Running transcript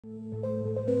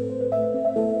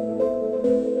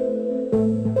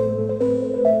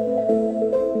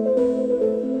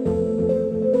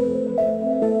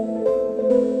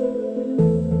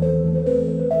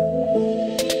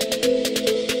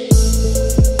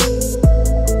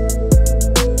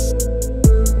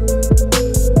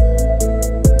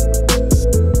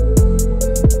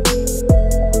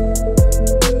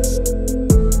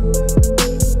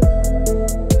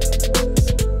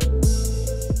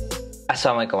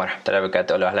Assalamualaikum warahmatullahi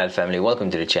wabarakatuh. Hello Halal family, welcome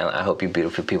to the channel. I hope you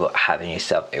beautiful people are having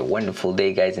yourself a wonderful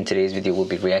day, guys. In today's video we'll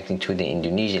be reacting to the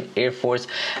Indonesian Air Force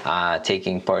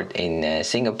taking part in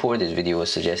Singapore. This video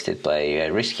was suggested by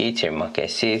Risky. Terima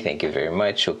kasih, thank you very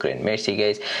much. Shukran, merci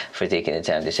guys for taking the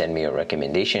time to send me a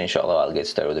recommendation. Inshallah I'll get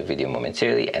started with the video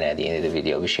momentarily, and at the end of the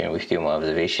video I'll be sharing with you my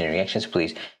observation and reactions.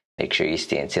 Please make sure you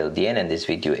stay until the end. And this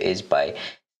video is by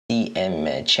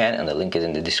Chan, and the link is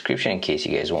in the description in case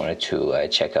you guys wanted to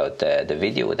check out the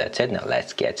video. With that said, now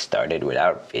let's get started with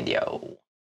our video.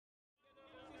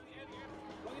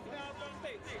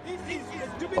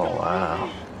 Oh wow,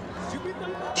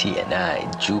 TNI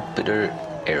Jupiter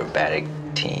Aerobatic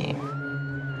team.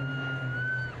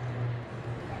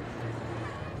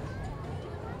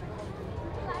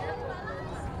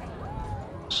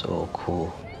 So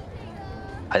cool.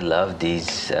 I love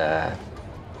these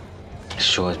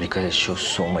shows because it shows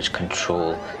so much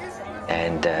control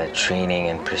and training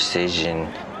and precision,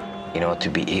 you know, to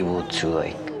be able to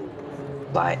like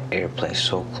fly airplanes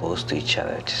so close to each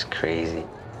other. Just crazy.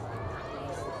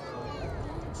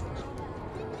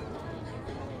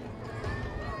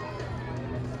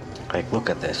 Like, look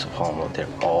at this, almost they're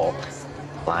all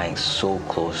flying so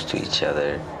close to each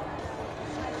other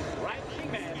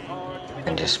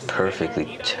and just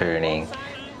perfectly turning.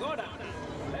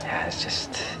 Yeah, it's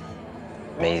just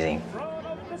amazing.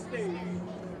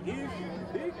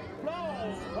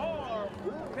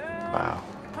 Wow.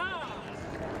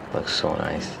 Looks so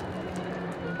nice.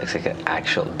 Looks like an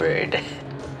actual bird.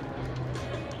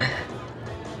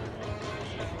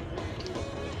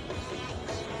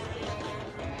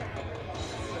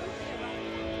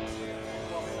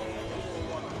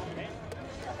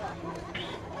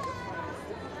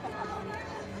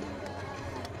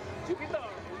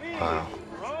 Wow.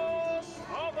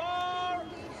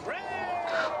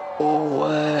 Oh,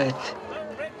 what?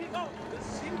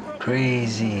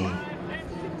 Crazy.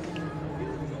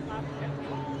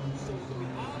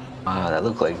 Wow, that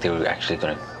looked like they were actually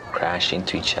gonna crash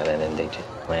into each other, and then they just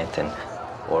went, and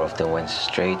 4 of them went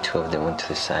straight, 2 of them went to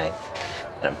the side.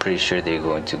 And I'm pretty sure they're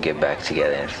going to get back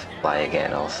together and fly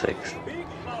again, all 6.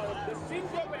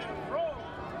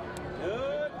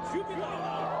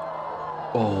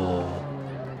 Oh,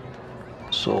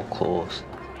 so close.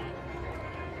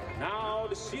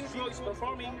 The Synchro is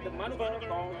performing the maneuver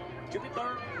called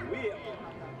YEL-YEL.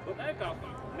 Both aircraft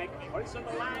make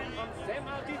horizontal line on same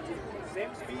altitude,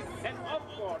 same speed, and of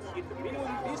course, in the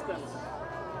minimum distance.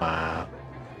 Wow.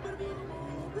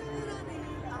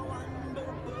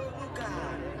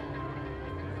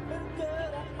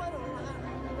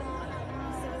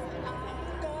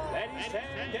 Ladies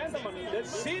and gentlemen, the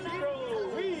Synchro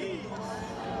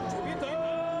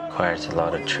Requires a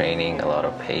lot of training, a lot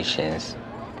of patience,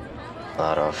 a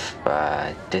lot of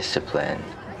discipline.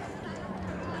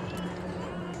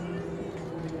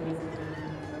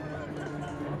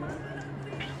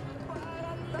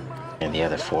 And the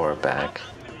other 4 are back.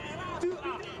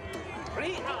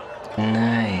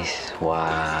 Nice.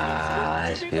 Wow,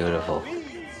 that's beautiful.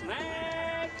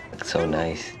 Looks so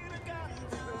nice.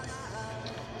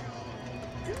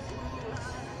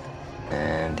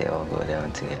 And they all go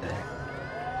down together.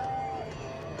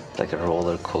 It's like a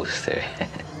roller coaster.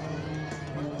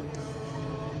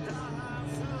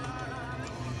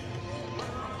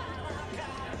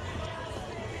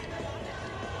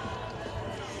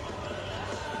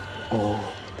 Oh,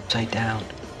 upside down.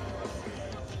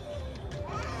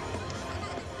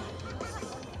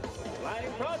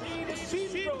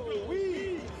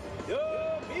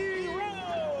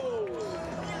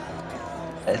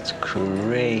 That's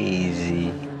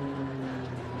crazy.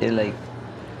 They're like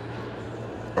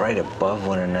right above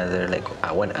one another, like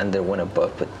one under, one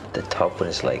above, but the top one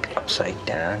is like upside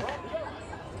down.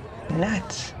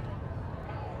 Nuts.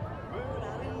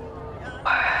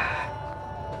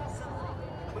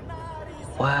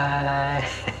 What?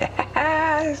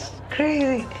 It's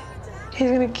crazy.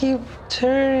 He's gonna keep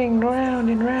turning round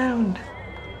and round.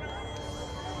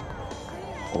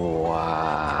 Wow.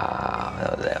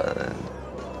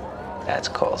 That's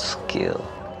called skill.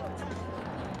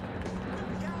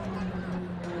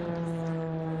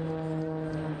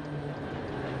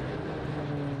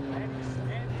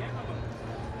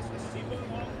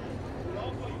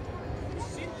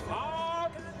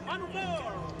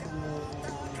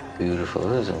 beautiful.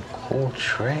 Those are some cool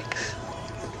tricks.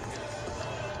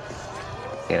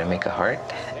 You gonna make a heart?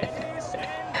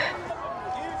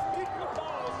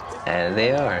 And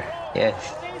they are,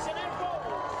 yes.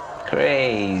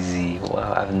 Crazy.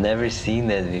 Wow, I've never seen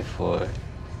that before.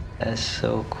 That's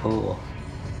so cool.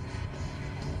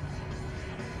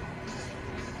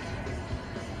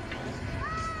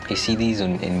 You see these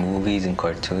in movies and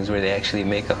cartoons where they actually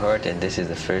make a heart, and this is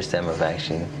the first time I've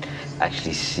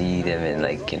actually see them in,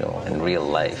 like, you know, in real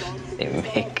life. They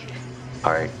make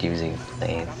art using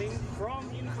planes.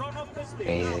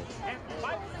 Crazy.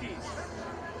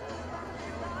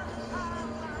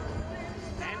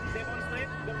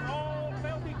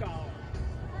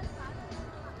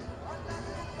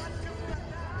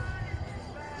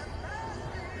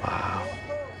 Wow.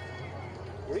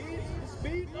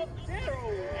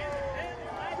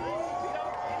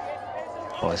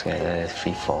 Oh, it's gonna let it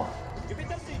free fall.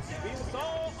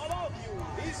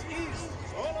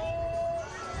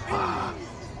 Wow.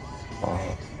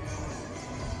 Oh.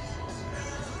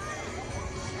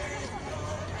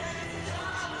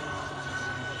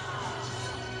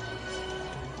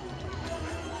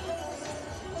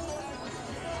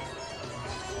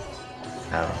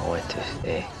 I don't know what to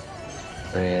say.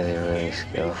 Really, really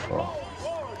skillful.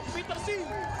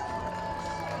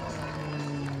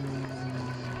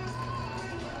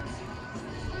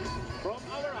 From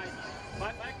our right,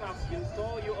 5 aircraft will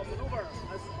show you a maneuver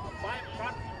as a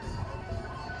 5-part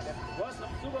that was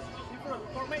observed a different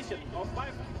formation of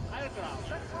 5 aircraft.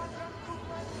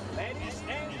 Ladies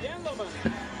and gentlemen,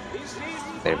 this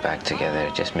is... They're back together,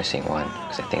 just missing one,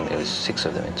 because I think there was 6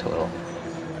 of them in total.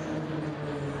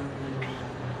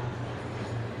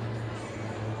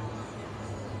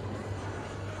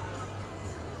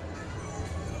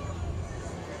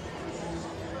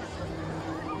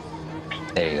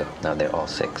 There you go. Now they're all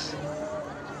 6.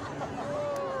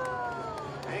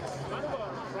 Next maneuver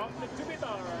from the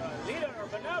Jupiter, leader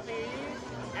Benavi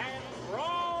and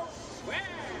roll back.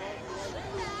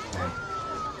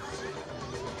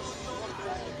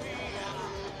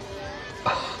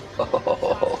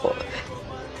 Oh,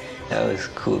 that was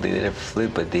cool. They did a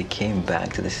flip, but they came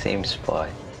back to the same spot.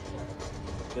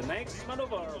 The next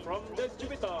maneuver from the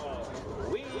Jupiter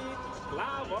with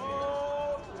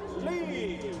Clavo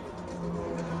lead.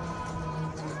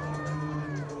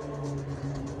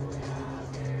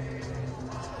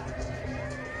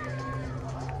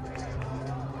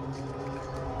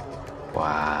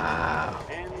 Wow.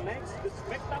 And next, the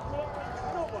spectacular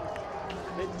maneuver.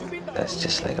 The Jupiter. That's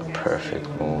just like a perfect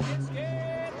move.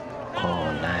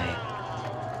 Oh, nice.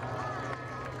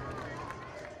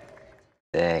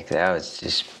 Heck, that was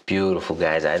just beautiful,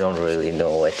 guys. I don't really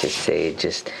know what to say. It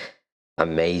just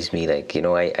amazed me. Like, you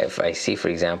know, I see, for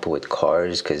example, with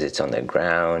cars, because it's on the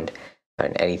ground,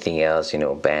 and anything else, you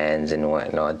know, bands and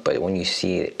whatnot. But when you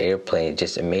see an airplane, it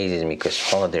just amazes me,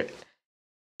 because all they're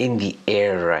in the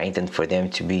air, right? And for them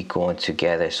to be going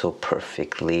together so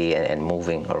perfectly and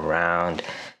moving around,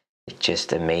 it's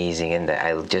just amazing. And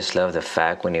I just love the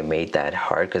fact when they made that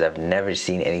heart, because I've never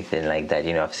seen anything like that.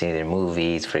 You know, I've seen it in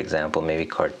movies, for example, maybe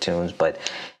cartoons, but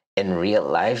in real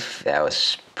life, that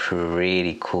was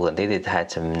pretty cool. And they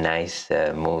had some nice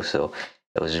moves, so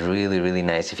it was really, really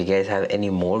nice. If you guys have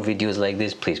any more videos like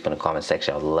this, please put in the comment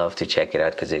section. I'd love to check it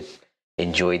out, because I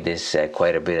enjoyed this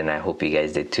quite a bit, and I hope you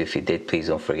guys did too. If you did, please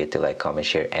don't forget to like, comment,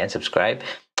 share, and subscribe.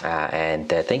 And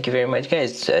thank you very much,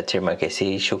 guys. Terima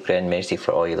kasih, shukran, merci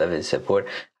for all your love and support.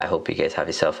 I hope you guys have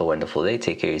yourself a wonderful day.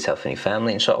 Take care of yourself and your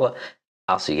family, inshallah.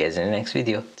 I'll see you guys in the next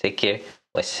video. Take care.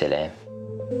 Wassalam.